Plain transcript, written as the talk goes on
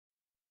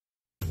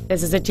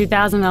This is a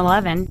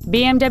 2011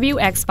 BMW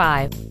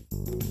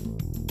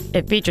X5.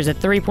 It features a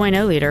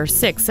 3.0-liter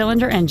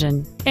six-cylinder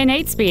engine, an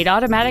 8-speed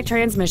automatic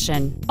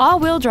transmission,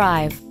 all-wheel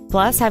drive.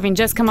 Plus, having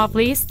just come off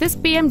lease, this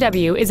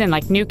BMW is in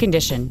like new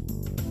condition.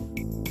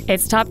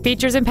 Its top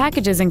features and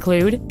packages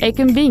include a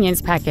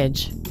convenience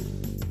package,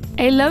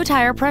 a low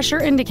tire pressure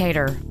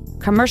indicator,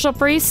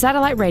 commercial-free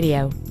satellite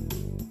radio,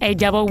 a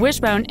double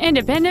wishbone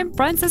independent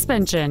front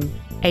suspension,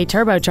 a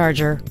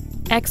turbocharger,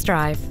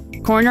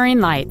 xDrive, cornering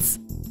lights,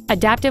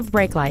 adaptive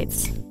brake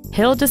lights,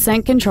 hill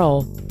descent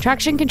control,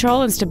 traction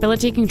control and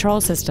stability control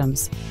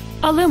systems,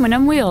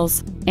 aluminum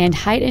wheels, and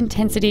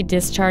high-intensity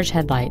discharge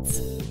headlights.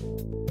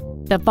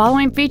 The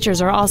following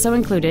features are also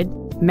included: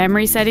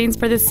 memory settings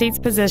for the seat's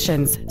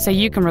positions so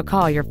you can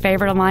recall your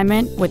favorite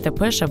alignment with the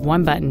push of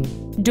one button,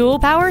 dual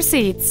power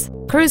seats,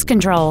 cruise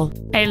control,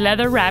 a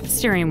leather-wrapped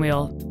steering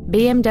wheel,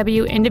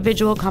 BMW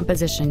individual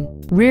composition,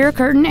 rear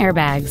curtain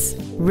airbags,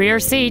 rear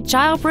seat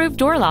child-proof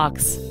door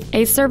locks,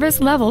 a service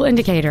level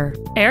indicator,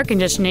 air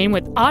conditioning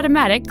with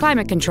automatic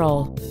climate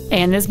control,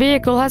 and this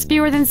vehicle has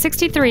fewer than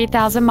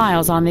 63,000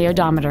 miles on the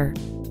odometer.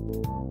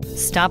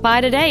 Stop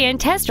by today and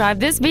test drive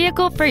this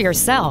vehicle for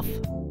yourself.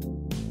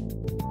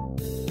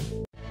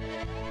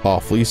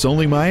 Off Lease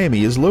Only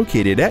Miami is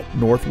located at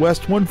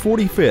Northwest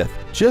 145th,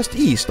 just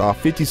east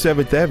off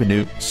 57th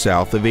Avenue,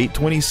 south of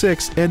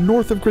 826, and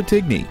north of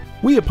Cretigny.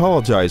 We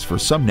apologize for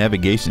some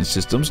navigation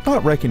systems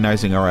not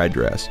recognizing our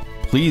address.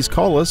 Please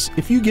call us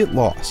if you get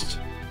lost.